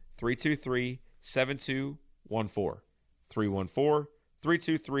 314-323-7214.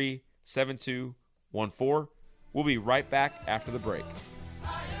 314-323-7214. We'll be right back after the break.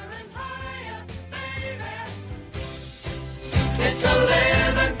 Higher and higher, baby. It's a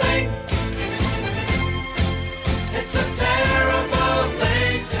living thing. It's a terrible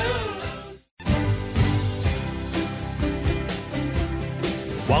thing to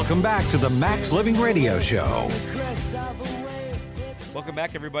lose. Welcome back to the Max Living Radio Show. Welcome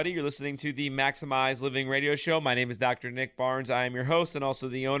back, everybody. You're listening to the Maximize Living Radio Show. My name is Dr. Nick Barnes. I am your host and also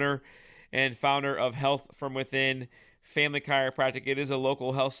the owner and founder of Health From Within Family Chiropractic. It is a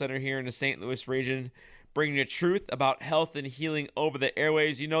local health center here in the St. Louis region, bringing the truth about health and healing over the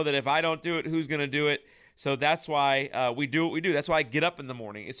airwaves. You know that if I don't do it, who's going to do it? So that's why we do what we do. That's why I get up in the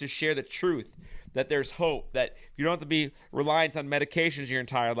morning. It's to share the truth, that there's hope, that you don't have to be reliant on medications your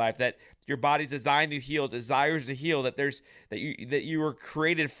entire life, that your body's designed to heal, desires to heal, that you were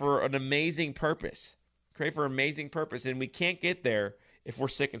created for an amazing purpose. Created for an amazing purpose. And we can't get there if we're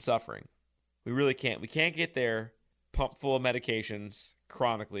sick and suffering. We really can't. We can't get there pumped full of medications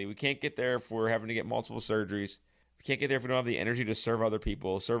chronically. We can't get there if we're having to get multiple surgeries. We can't get there if we don't have the energy to serve other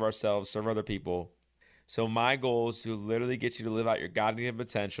people, serve ourselves, serve other people. So my goal is to literally get you to live out your God-given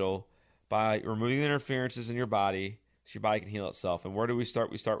potential by removing the interferences in your body so your body can heal itself. And where do we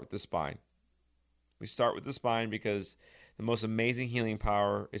start? We start with the spine. We start with the spine because the most amazing healing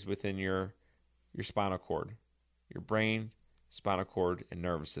power is within your spinal cord, your brain, spinal cord, and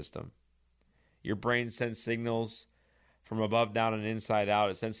nervous system. Your brain sends signals from above down and inside out.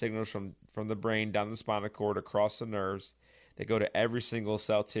 It sends signals from the brain down the spinal cord across the nerves. They go to every single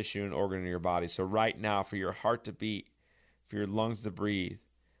cell, tissue, and organ in your body. So right now, for your heart to beat, for your lungs to breathe,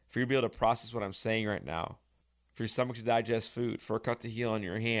 for you to be able to process what I'm saying right now, for your stomach to digest food, for a cut to heal on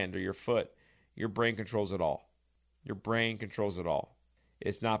your hand or your foot, your brain controls it all. Your brain controls it all.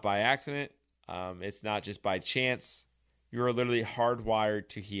 It's not by accident. It's not just by chance. You are literally hardwired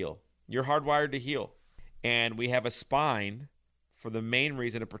to heal. You're hardwired to heal. And we have a spine for the main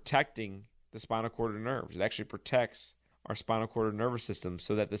reason of protecting the spinal cord and nerves. It actually protects our spinal cord and nervous system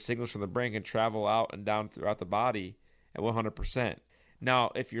so that the signals from the brain can travel out and down throughout the body at 100%.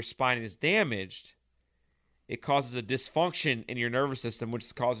 Now, if your spine is damaged, it causes a dysfunction in your nervous system,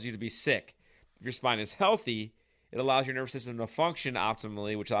 which causes you to be sick. If your spine is healthy, it allows your nervous system to function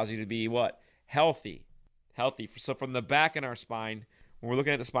optimally, which allows you to be what? Healthy. Healthy. So from the back in our spine, when we're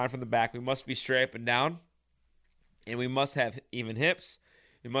looking at the spine from the back, we must be straight up and down, and we must have even hips.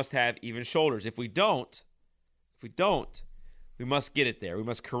 We must have even shoulders. If we don't, we must get it there. We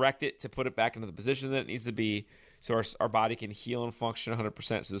must correct it to put it back into the position that it needs to be so our body can heal and function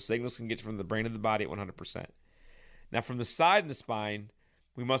 100%, so the signals can get from the brain to the body at 100%. Now, from the side in the spine,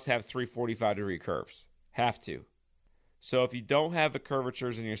 we must have 3 45-degree curves. Have to. So if you don't have the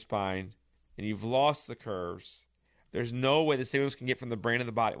curvatures in your spine and you've lost the curves, there's no way the signals can get from the brain to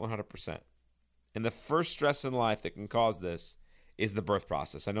the body at 100%. And the first stress in life that can cause this is the birth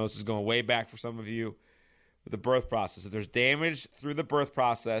process. I know this is going way back for some of you, but the birth process. If there's damage through the birth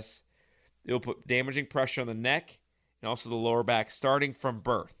process, it will put damaging pressure on the neck and also the lower back starting from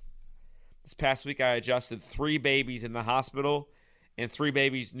birth. This past week, I adjusted 3 babies in the hospital and 3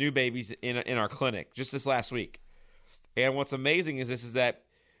 babies, new babies in our clinic just this last week. And what's amazing is that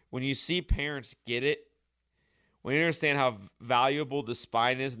when you see parents get it, when you understand how valuable the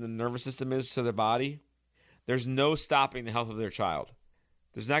spine is and the nervous system is to their body, there's no stopping the health of their child.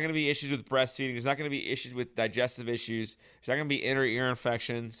 There's not going to be issues with breastfeeding. There's not going to be issues with digestive issues. There's not going to be inner ear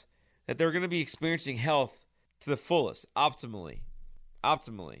infections. That they're going to be experiencing health to the fullest, optimally.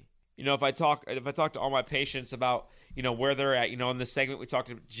 You know, if I talk to all my patients about, you know, where they're at, you know, in this segment we talked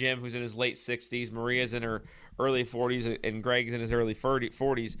to Jim, who's in his late 60s, Maria's in her early 40s, and Greg's in his early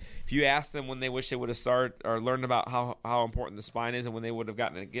 40s. If you ask them when they wish they would have started or learned about how important the spine is and when they would have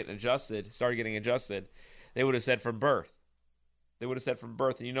started getting adjusted, they would have said from birth. They would have said from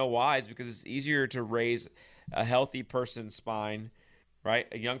birth. And you know why? It's because it's easier to raise a healthy person's spine, right?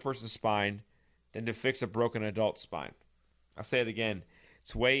 A young person's spine, than to fix a broken adult spine. I'll say it again.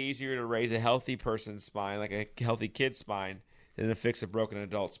 It's way easier to raise a healthy person's spine, like a healthy kid's spine, than to fix a broken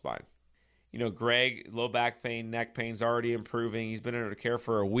adult spine. You know, Greg, low back pain, neck pain's already improving. He's been under care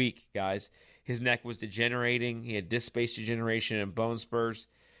for a week, guys. His neck was degenerating. He had disc space degeneration and bone spurs.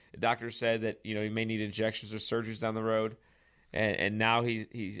 The doctor said that, you know, he may need injections or surgeries down the road. And now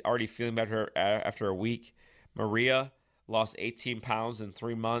he's already feeling better after a week. Maria lost 18 pounds in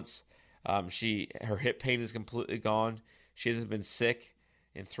 3 months. Her hip pain is completely gone. She hasn't been sick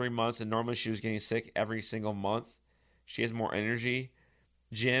in 3 months, and normally she was getting sick every single month. She has more energy.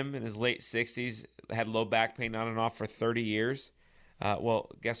 Jim, in his late 60s, had low back pain on and off for 30 years. Well,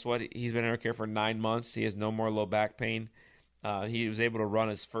 guess what? He's been in our care for 9 months. He has no more low back pain. He was able to run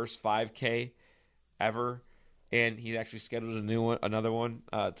his first 5K ever, and he actually scheduled another one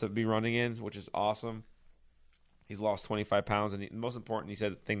to be running in, which is awesome. He's lost 25 pounds, and the most important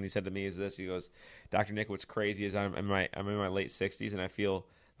thing he said to me is this. He goes, "Dr. Nick, what's crazy is I'm in my late 60s, and I feel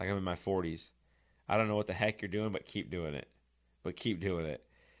like I'm in my 40s. I don't know what the heck you're doing, but keep doing it.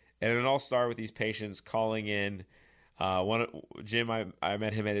 And it all started with these patients calling in. Jim, I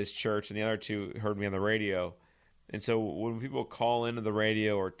met him at his church, and the other 2 heard me on the radio. And so when people call into the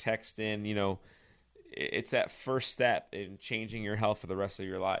radio or text in, you know, it's that first step in changing your health for the rest of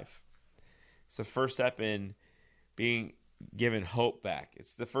your life. It's the first step in being giving hope back.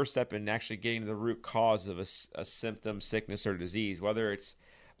 It's the first step in actually getting to the root cause of a symptom, sickness, or disease, whether it's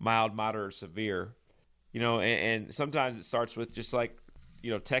mild, moderate, or severe. And sometimes it starts with just like,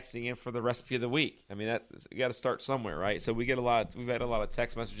 texting in for the recipe of the week. I mean, you got to start somewhere, right? So we've had a lot of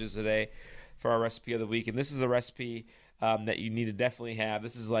text messages today for our recipe of the week, and this is the recipe that you need to definitely have.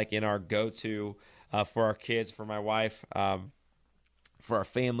 This is like in our go-to for our kids, for my wife, for our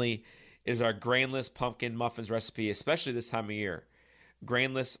family. It is our grainless pumpkin muffins recipe, especially this time of year.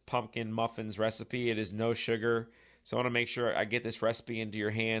 Grainless pumpkin muffins recipe. It is no sugar, so I want to make sure I get this recipe into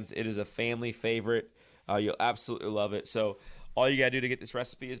your hands. It is a family favorite. You'll absolutely love it. So all you got to do to get this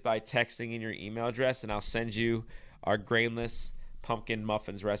recipe is by texting in your email address, and I'll send you our grainless pumpkin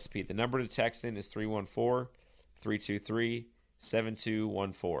muffins recipe. The number to text in is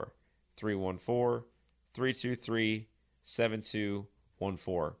 314-323-7214.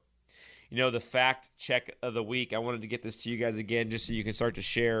 314-323-7214. The fact check of the week, I wanted to get this to you guys again just so you can start to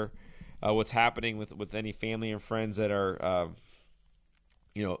share what's happening with any family and friends that are,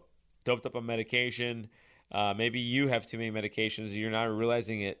 doped up on medication. Maybe you have too many medications and you're not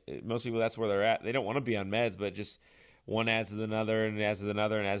realizing it. Most people, that's where they're at. They don't want to be on meds, but just one adds to another and adds to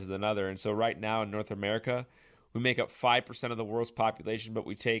another and adds to another. And so right now in North America, we make up 5% of the world's population, but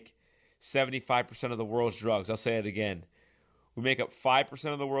we take 75% of the world's drugs. I'll say it again. We make up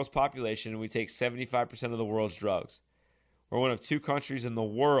 5% of the world's population, and we take 75% of the world's drugs. We're one of two countries in the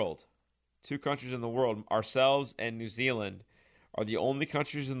world, ourselves and New Zealand, are the only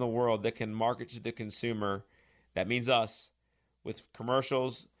countries in the world that can market to the consumer, that means us, with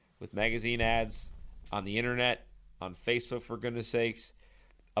commercials, with magazine ads, on the internet, on Facebook, for goodness sakes,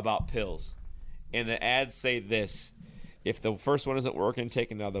 about pills. And the ads say this: if the first one isn't working,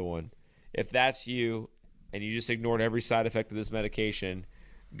 take another one. If that's you, and you just ignored every side effect of this medication,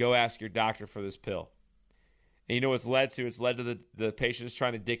 go ask your doctor for this pill. And you know what's led to? It's led to the patients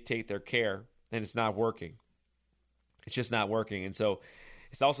trying to dictate their care, and it's not working. It's just not working. And so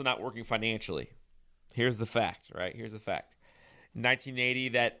it's also not working financially. Here's the fact, right? Here's the fact. In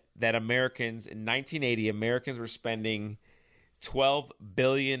 1980, Americans were spending $12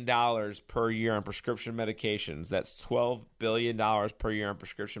 billion per year on prescription medications. That's $12 billion per year on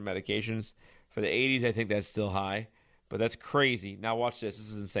prescription medications. For the 80s, I think that's still high, but that's crazy. Now watch this. This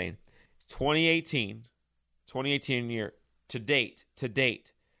is insane. 2018 year to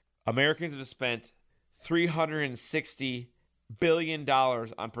date, Americans have spent $360 billion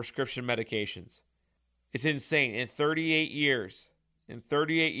on prescription medications. It's insane. In 38 years,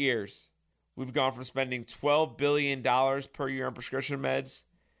 we've gone from spending $12 billion per year on prescription meds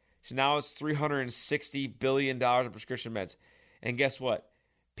to now it's $360 billion on prescription meds. And guess what?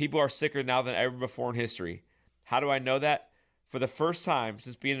 People are sicker now than ever before in history. How do I know that? For the first time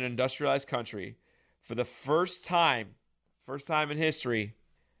since being an industrialized country, for the first time in history,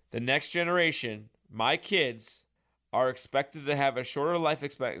 the next generation, my kids, are expected to have a shorter life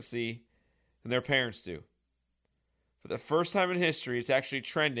expectancy than their parents do. For the first time in history, it's actually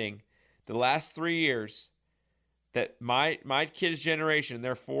trending the last 3 years that my kids' generation,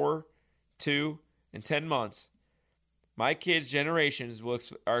 they're 4, 2, and 10 months, my kids' generations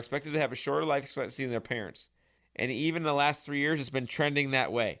are expected to have a shorter life expectancy than their parents. And even in the last 3 years, it's been trending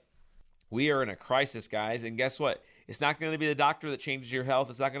that way. We are in a crisis, guys. And guess what? It's not going to be the doctor that changes your health.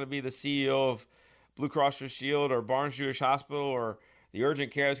 It's not going to be the CEO of Blue Cross Blue Shield or Barnes Jewish Hospital or the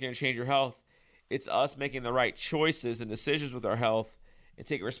urgent care that's going to change your health. It's us making the right choices and decisions with our health and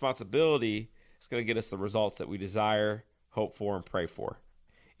taking responsibility. It's going to get us the results that we desire, hope for, and pray for.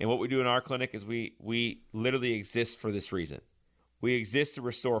 And what we do in our clinic is we literally exist for this reason. We exist to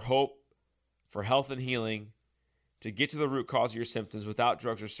restore hope for health and healing, to get to the root cause of your symptoms without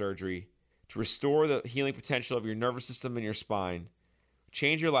drugs or surgery, to restore the healing potential of your nervous system and your spine,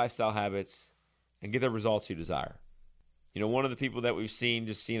 change your lifestyle habits, and get the results you desire. One of the people that we've seen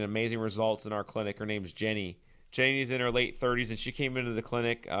amazing results in our clinic, her name's Jenny. Jenny's in her late 30s, and she came into the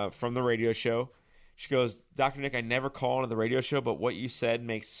clinic from the radio show. She goes, Dr. Nick, I never call into the radio show, but what you said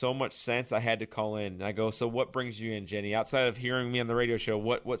makes so much sense, I had to call in. And I go, so what brings you in, Jenny? Outside of hearing me on the radio show,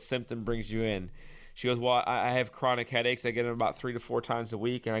 what symptom brings you in? She goes, well, I have chronic headaches. I get them about 3 to 4 times a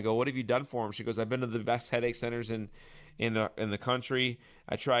week. And I go, what have you done for them? She goes, I've been to the best headache centers in the country.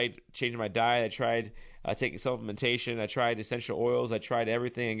 I tried changing my diet. I tried taking supplementation. I tried essential oils. I tried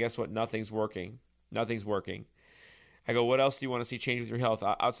everything. And guess what? Nothing's working. I go, what else do you want to see change with your health?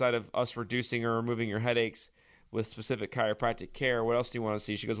 Outside of us reducing or removing your headaches with specific chiropractic care, what else do you want to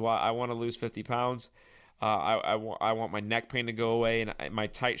see? She goes, well, I want to lose 50 pounds. I want my neck pain to go away and my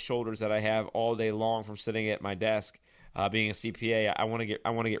tight shoulders that I have all day long from sitting at my desk, being a CPA. I want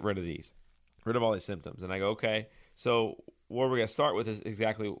to get rid of these, rid of all these symptoms. And I go, okay. So where we're going to start with is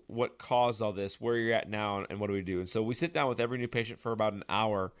exactly what caused all this, where you're at now, and what do we do. And so we sit down with every new patient for about an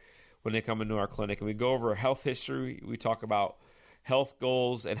hour when they come into our clinic, and we go over a health history. We talk about health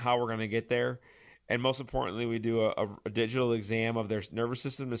goals and how we're going to get there. And most importantly, we do a digital exam of their nervous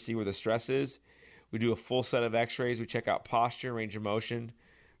system to see where the stress is. We do a full set of x-rays. We check out posture, range of motion,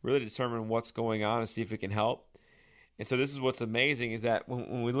 really determine what's going on and see if we can help. And so this is what's amazing is that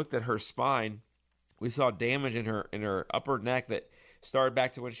when we looked at her spine, we saw damage in her upper neck that started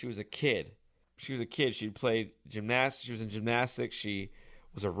back to when she was a kid. She was a kid. She played gymnastics. She was in gymnastics. She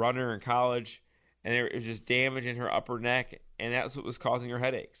was a runner in college. And it was just damage in her upper neck, and that's what was causing her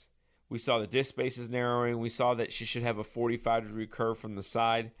headaches. We saw the disc spaces narrowing. We saw that she should have a 45-degree curve from the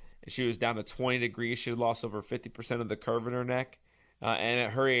side. And she was down to 20 degrees. She had lost over 50% of the curve in her neck. And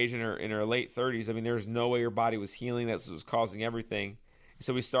at her age, in her late 30s, I mean, there was no way her body was healing. That's what was causing everything.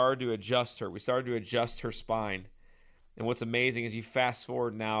 So we started to adjust her. We started to adjust her spine. And what's amazing is you fast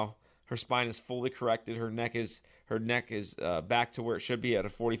forward now, her spine is fully corrected. Her neck is back to where it should be at a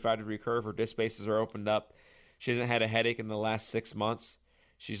 45-degree curve. Her disc spaces are opened up. She hasn't had a headache in the last 6 months.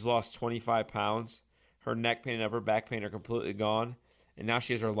 She's lost 25 pounds. Her neck pain and upper back pain are completely gone. And now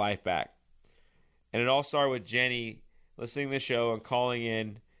she has her life back. And it all started with Jenny listening to the show and calling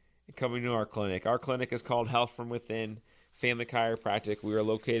in and coming to our clinic. Our clinic is called Health from Within Family Chiropractic. We are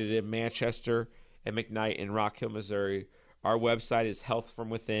located in Manchester and McKnight in Rock Hill, Missouri. Our website is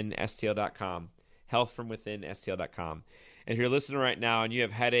healthfromwithinstl.com. Healthfromwithinstl.com. And if you're listening right now and you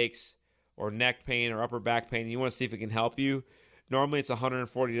have headaches or neck pain or upper back pain and you want to see if it can help you, normally it's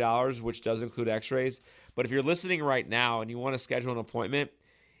 $140, which does include x-rays. But if you're listening right now and you want to schedule an appointment,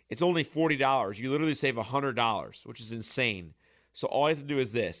 it's only $40. You literally save $100, which is insane. So all you have to do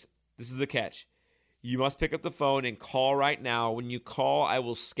is this. This is the catch. You must pick up the phone and call right now. When you call, I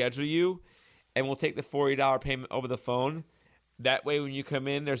will schedule you, and we'll take the $40 payment over the phone. That way, when you come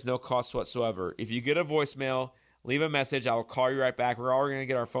in, there's no cost whatsoever. If you get a voicemail, leave a message. I will call you right back. We're already going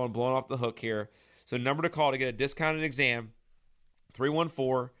to get our phone blown off the hook here. So the number to call to get a discounted exam,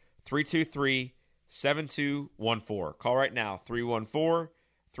 314-323-7214. Call right now,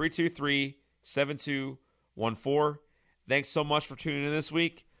 314-323-7214. Thanks so much for tuning in this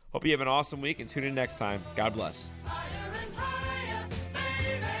week. Hope you have an awesome week and tune in next time. God bless. Higher and higher,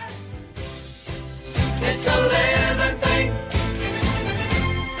 baby. It's a